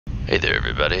Hey there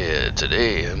everybody,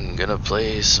 today I'm gonna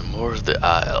play some more of the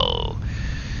Isle.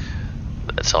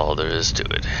 That's all there is to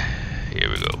it. Here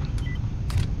we go.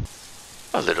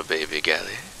 A little baby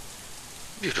Galli.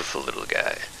 Beautiful little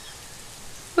guy.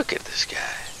 Look at this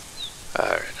guy.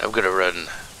 Alright, I'm gonna run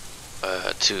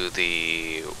to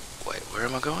the... Wait, where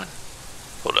am I going?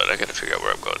 Hold on, I gotta figure out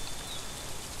where I'm going.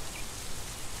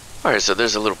 Alright, so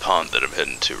there's a little pond that I'm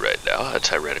heading to right now. A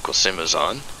Tyrannical Simmo's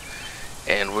on.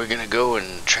 And we're gonna go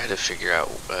and try to figure out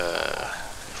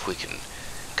if we can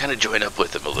kind of join up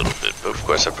with him a little bit. But of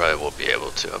course I probably won't be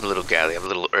able to. I'm a little Galli, I'm a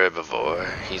little herbivore.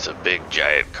 He's a big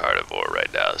giant carnivore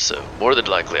right now. So more than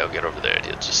likely I'll get over there and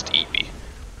he'll just eat me.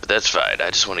 But that's fine,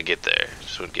 I just want to get there. I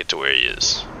just want to get to where he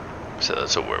is. So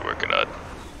that's what we're working on.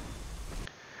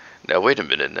 Now wait a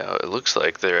minute now. It looks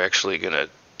like they're actually gonna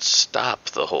stop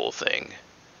the whole thing.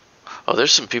 Oh,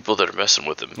 there's some people that are messing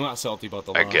with him. I'm not salty about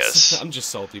the loss. I guess. I'm just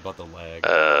salty about the lag.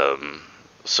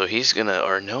 So he's gonna,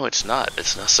 or no, it's not.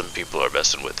 It's not some people are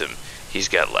messing with him. He's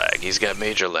got lag. He's got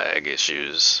major lag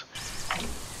issues.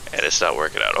 And it's not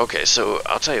working out. Okay, so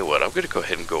I'll tell you what. I'm gonna go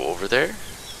ahead and go over there.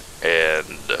 And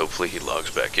hopefully he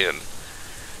logs back in.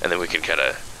 And then we can kind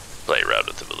of play around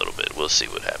with him a little bit. We'll see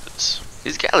what happens.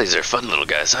 These Gallis are fun little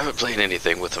guys. I haven't played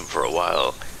anything with them for a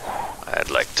while. I'd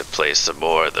like to play some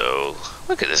more, though.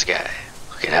 Look at this guy.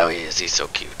 Look at how he is. He's so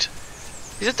cute.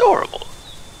 He's adorable.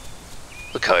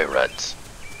 Look how he runs.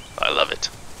 I love it.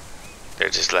 They're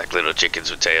just like little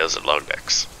chickens with tails and long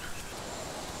necks.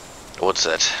 What's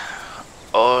that?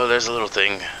 Oh, there's a little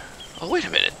thing. Oh, wait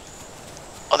a minute.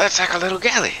 Oh, that's like a little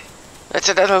Galli. That's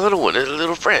another little one, a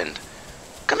little friend.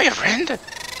 Come here, friend.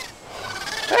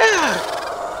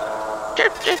 Ah.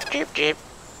 Chip, chip, chip, chip.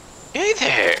 Hey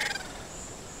there.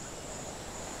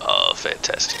 Oh,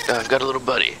 fantastic. I've got a little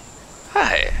buddy.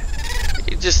 Hi.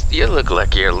 You look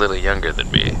like you're a little younger than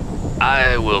me.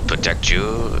 I will protect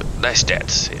you. Nice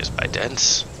dance. Here's my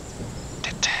dance.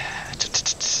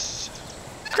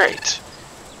 Great.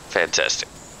 Fantastic.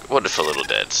 Wonderful little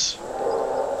dance.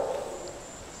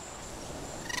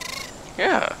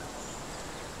 Yeah.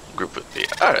 Group with me.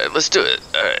 Alright, let's do it.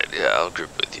 Alright, yeah, I'll group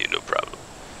with you, no problem.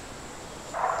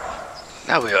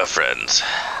 Now we are friends.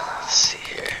 Let's see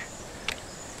here.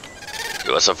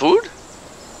 You want some food?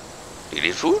 You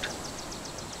need food?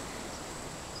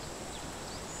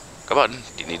 Come on,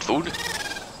 do you need food?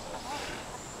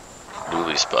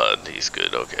 Newly spawned, he's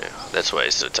good, okay. That's why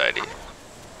he's so tiny.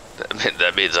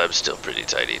 That means I'm still pretty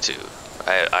tiny too.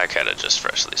 I kind of just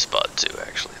freshly spawned too,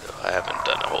 actually, though. I haven't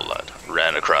done a whole lot.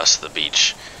 Ran across the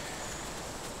beach.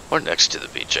 Or next to the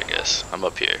beach, I guess. I'm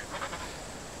up here.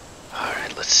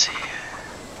 Alright, let's see.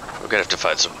 We're gonna have to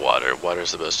find some water.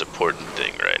 Water's the most important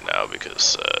thing right now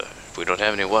because if we don't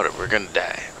have any water, we're gonna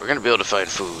die. We're gonna be able to find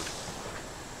food.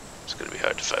 It's gonna be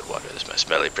hard to find water. There's my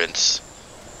smelly prints.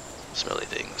 Smelly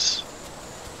things.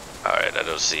 Alright, I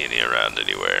don't see any around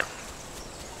anywhere.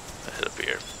 I head up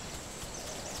here.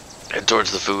 Head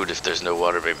towards the food. If there's no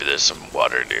water, maybe there's some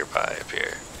water nearby up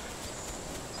here.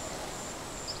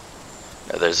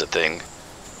 Now there's a thing.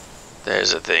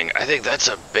 There's a thing. I think that's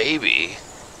a baby.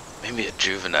 Maybe a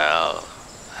juvenile.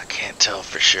 I can't tell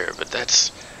for sure, but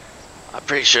I'm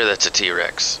pretty sure that's a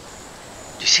T-Rex.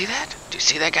 Do you see that? Do you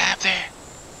see that guy up there?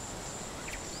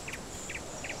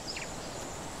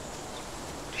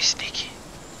 He's sneaky.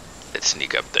 Let's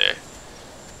sneak up there.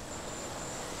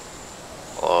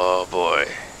 Oh boy.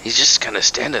 He's just kind of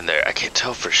standing there. I can't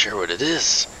tell for sure what it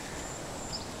is.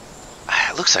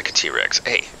 It looks like a T-Rex.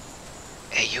 Hey.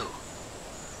 Hey, you.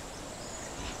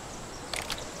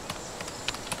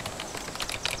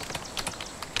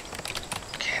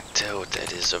 Tell what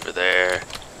that is over there.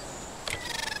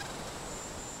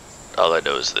 All I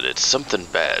know is that it's something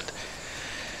bad.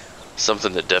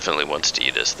 Something that definitely wants to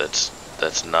eat us. That's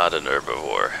not an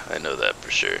herbivore. I know that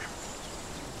for sure.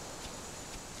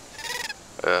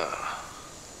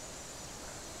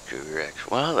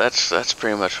 Well, that's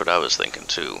pretty much what I was thinking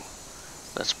too.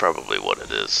 That's probably what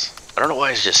it is. I don't know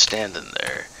why he's just standing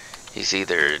there. He's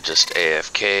either just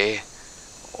AFK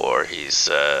or he's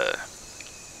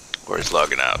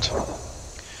logging out.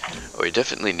 We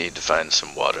definitely need to find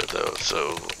some water though,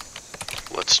 so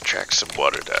let's track some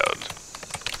water down.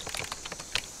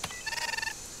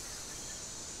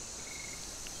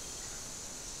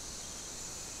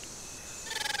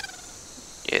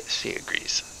 Yes, he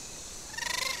agrees.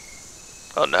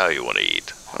 Oh, now you want to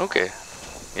eat. Okay.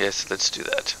 Yes, let's do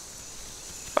that.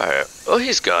 Alright. Oh,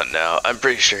 he's gone now. I'm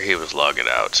pretty sure he was logging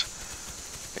out.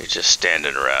 He's just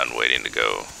standing around waiting to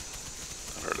go.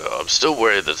 I don't know. I'm still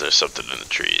worried that there's something in the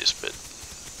trees, but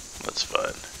that's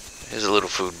fine. Here's a little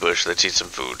food bush. Let's eat some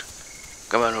food.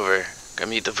 Come on over.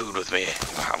 Come eat the food with me.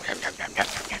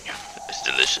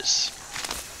 delicious.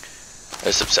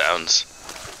 There's some sounds.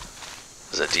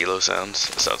 Is that Dilo sounds?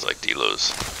 It sounds like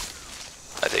Dilo's.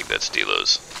 I think that's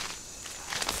Dilo's.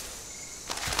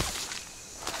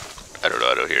 I don't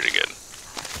know, I don't hear it again.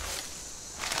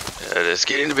 It's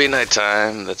getting to be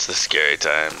nighttime. That's the scary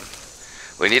time.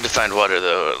 We need to find water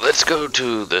though. Let's go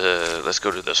to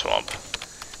the swamp.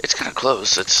 It's kind of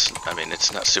close. I mean,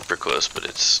 it's not super close, but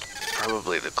it's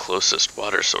probably the closest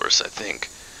water source, I think.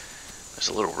 There's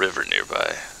a little river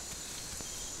nearby.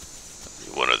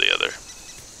 One or the other.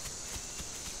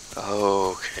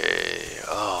 Okay.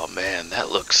 Oh man,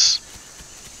 that's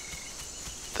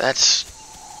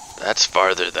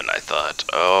farther than I thought.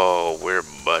 Oh, we're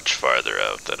much farther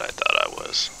out than I thought I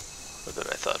was. Or than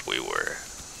I thought we were.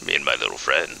 Me and my little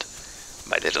friend.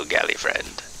 My little Galli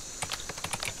friend.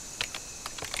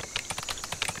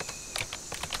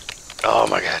 Oh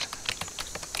my god.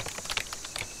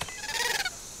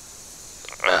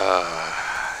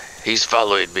 He's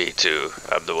following me too.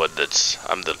 I'm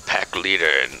the pack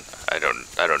leader, and I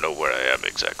don't know where I am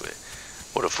exactly.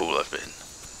 What a fool I've been.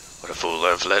 What a fool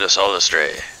I've led us all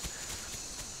astray.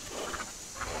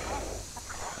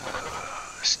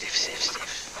 Sniff, sniff,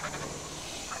 sniff.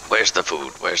 Where's the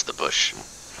food? Where's the bush?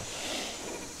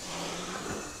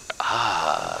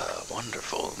 Ah,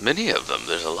 wonderful. Many of them.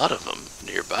 There's a lot of them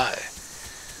nearby.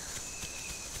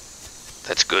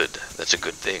 That's good. That's a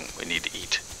good thing. We need to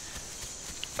eat.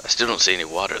 I still don't see any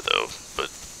water though, but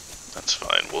that's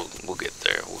fine. We'll get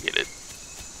there. We'll get it.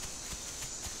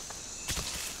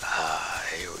 Ah,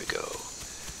 here we go.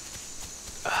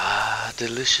 Ah,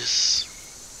 delicious.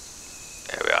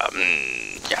 There we are.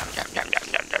 Yum, yum, yum, yum,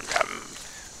 yum, yum, yum.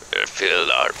 We'll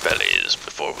fill our bellies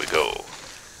before we go.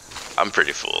 I'm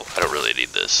pretty full. I don't really need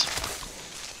this.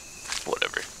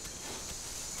 Whatever.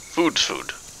 Food's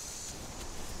food.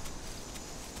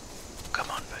 Come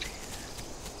on, buddy.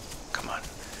 Come on.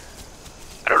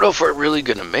 I don't know if we're really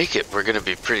gonna make it. We're gonna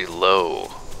be pretty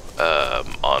low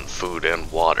on food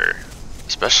and water.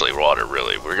 Especially water,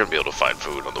 really. We're gonna be able to find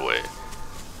food on the way.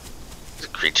 The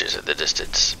creatures in the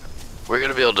distance. We're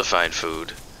gonna be able to find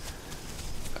food.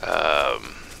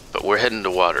 But we're heading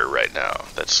to water right now.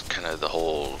 That's kind of the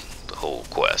whole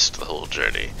quest, the whole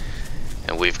journey.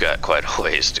 And we've got quite a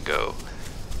ways to go.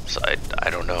 So I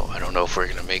don't know. I don't know if we're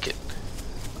gonna make it.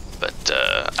 But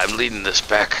I'm leading this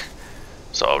pack,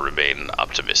 so I'll remain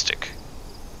optimistic.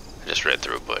 I just ran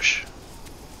through a bush.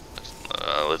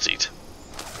 Let's eat.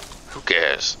 Who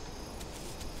cares?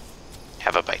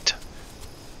 Have a bite.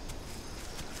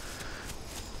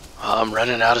 I'm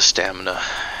running out of stamina.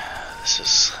 This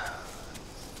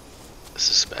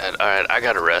is bad. Alright, I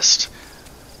gotta rest.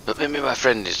 But maybe my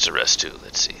friend needs to rest too.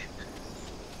 Let's see.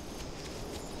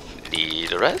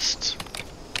 Need a rest?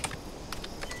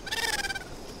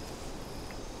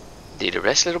 Need a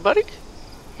rest, little buddy?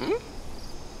 Hmm?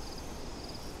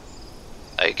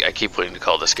 I keep wanting to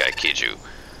call this guy Kiju.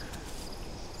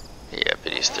 Yeah,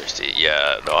 but he's thirsty.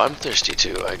 Yeah, no, I'm thirsty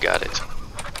too. I got it.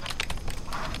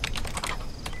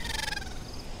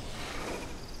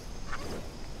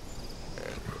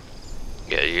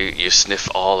 Yeah, you sniff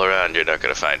all around, you're not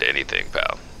gonna find anything,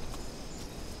 pal.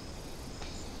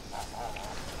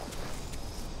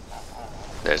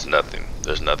 There's nothing.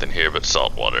 There's nothing here but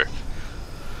salt water.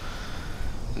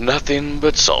 Nothing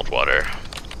but salt water.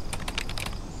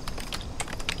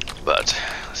 But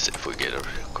let's see if we get a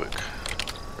real quick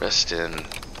rest in.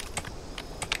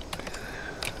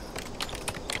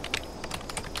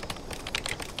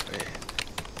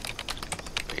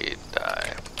 We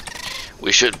die.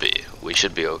 We should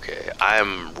be okay.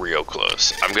 I'm real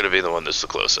close. I'm gonna be the one that's the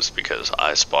closest because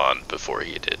I spawned before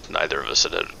he did. Neither of us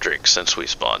had had a drink since we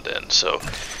spawned in, so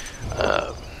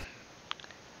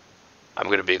I'm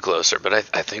gonna be closer, but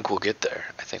I think we'll get there.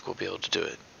 I think we'll be able to do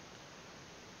it.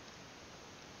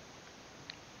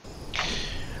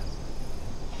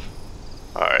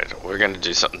 Alright, we're gonna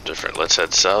do something different. Let's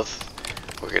head south.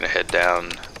 We're gonna head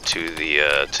down to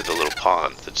the little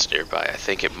pond that's nearby. I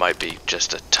think it might be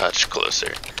just a touch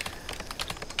closer.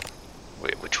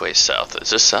 Wait, which way is south? Is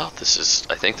this south?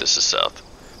 I think this is south.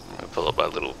 I'm gonna pull up my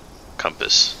little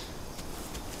compass.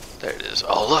 There it is.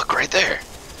 Oh, look, right there.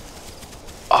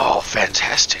 Oh,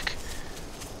 fantastic.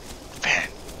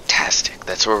 Fantastic.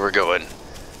 That's where we're going.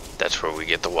 That's where we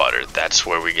get the water. That's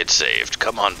where we get saved.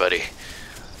 Come on, buddy.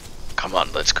 Come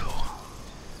on, let's go.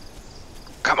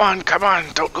 Come on, come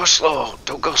on. Don't go slow.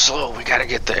 Don't go slow. We gotta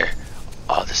get there.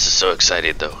 Oh, this is so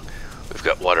exciting, though. We've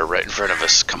got water right in front of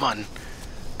us. Come on.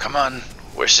 Come on.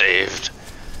 We're saved.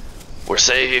 We're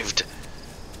saved.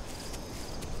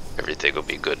 Everything will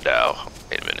be good now.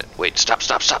 Wait a minute. Wait, stop,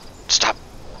 stop, stop. Stop.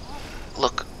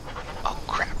 Look. Oh,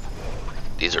 crap.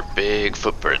 These are big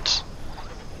footprints.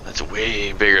 That's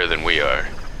way bigger than we are.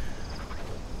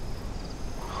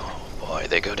 Oh boy,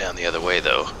 they go down the other way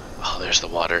though. Oh, there's the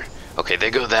water. Okay,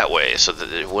 they go that way, so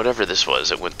that whatever this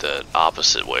was, it went the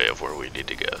opposite way of where we need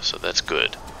to go, so that's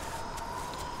good.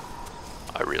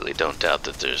 I really don't doubt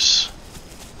that there's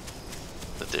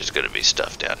gonna be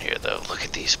stuff down here though. Look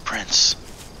at these prints.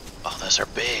 Oh, those are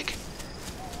big.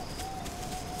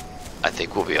 I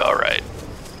think we'll be alright.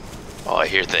 Oh, I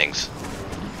hear things.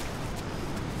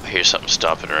 I hear something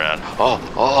stomping around.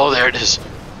 Oh, there it is.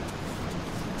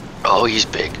 Oh, he's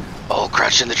big. Oh,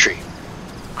 crouch in the tree.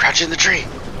 Crouch in the tree.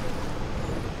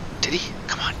 Did he?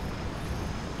 Come on.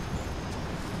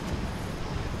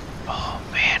 Oh,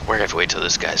 man. We're gonna have to wait till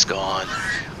this guy's gone.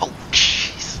 Oh,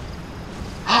 jeez.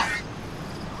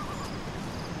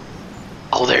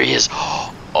 Oh, there he is.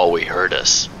 Oh, he heard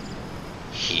us.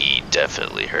 He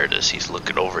definitely heard us. He's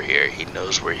looking over here. He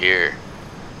knows we're here.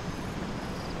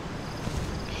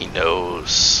 He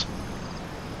knows.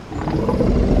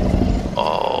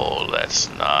 Oh, that's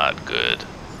not good.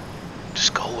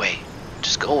 Just go away.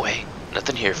 Just go away.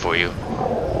 Nothing here for you.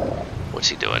 What's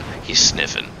he doing? He's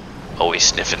sniffing. Oh, he's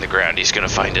sniffing the ground. He's gonna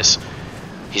find us.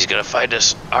 He's gonna find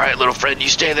us. All right, little friend, you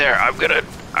stay there. I'm gonna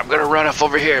run off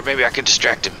over here. Maybe I can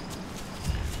distract him.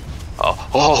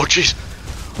 Oh, jeez.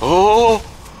 Oh,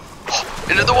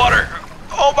 into the water.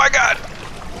 Oh my God.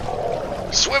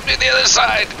 Swim to the other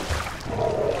side.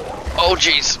 Oh,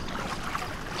 jeez.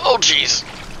 Oh, jeez.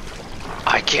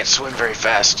 I can't swim very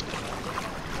fast.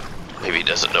 Maybe he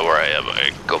doesn't know where I am.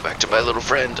 I go back to my little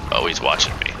friend. Oh, he's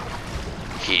watching me.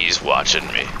 He's watching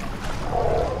me.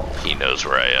 He knows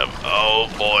where I am. Oh,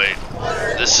 boy.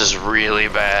 This is really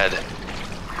bad.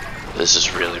 This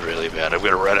is really, really bad. I'm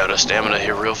going to run out of stamina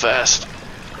here real fast.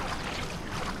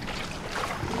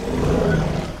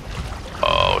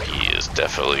 Oh, he is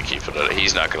definitely keeping it.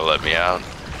 He's not going to let me out.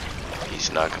 He's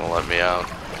not going to let me out.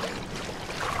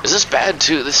 Is this bad,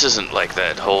 too? This isn't like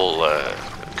that whole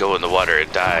go in the water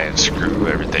and die and screw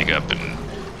everything up and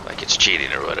like it's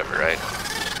cheating or whatever, right?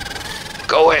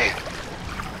 Go away.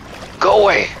 Go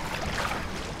away.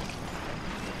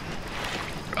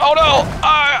 Oh no!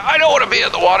 I don't want to be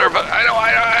in the water, but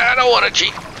I don't want to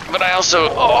cheat. But I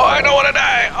also, I don't want to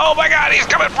die. Oh my God, he's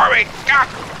coming for me!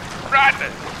 Run!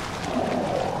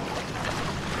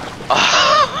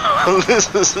 This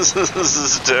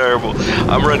is terrible.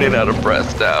 I'm running out of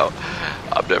breath now.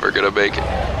 I'm never gonna make it.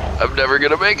 I'm never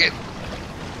gonna make it.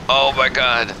 Oh my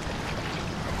God!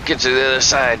 Get to the other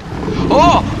side.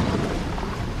 Oh!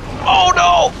 Oh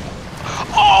no!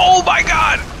 Oh my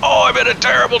God! Oh, I'm in a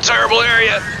terrible, terrible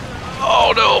area.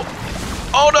 Oh no!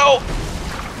 Oh no!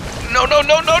 No! No!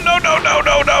 No! No! No! No! No!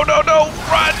 No! No! No! No!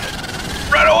 Run!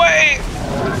 Run away!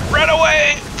 Run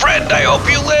away, friend! I hope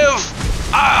you live.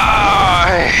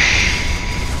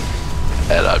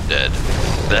 And I'm dead.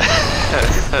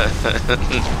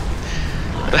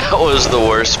 That was the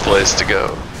worst place to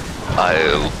go. I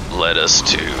led us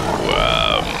to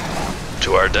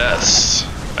our deaths.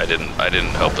 I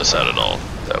didn't help us out at all.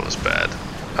 That was bad.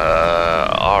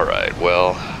 Alright,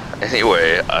 well,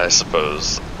 anyway, I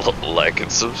suppose like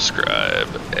and subscribe,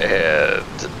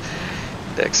 and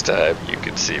next time you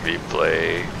can see me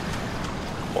play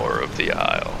more of the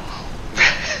Isle.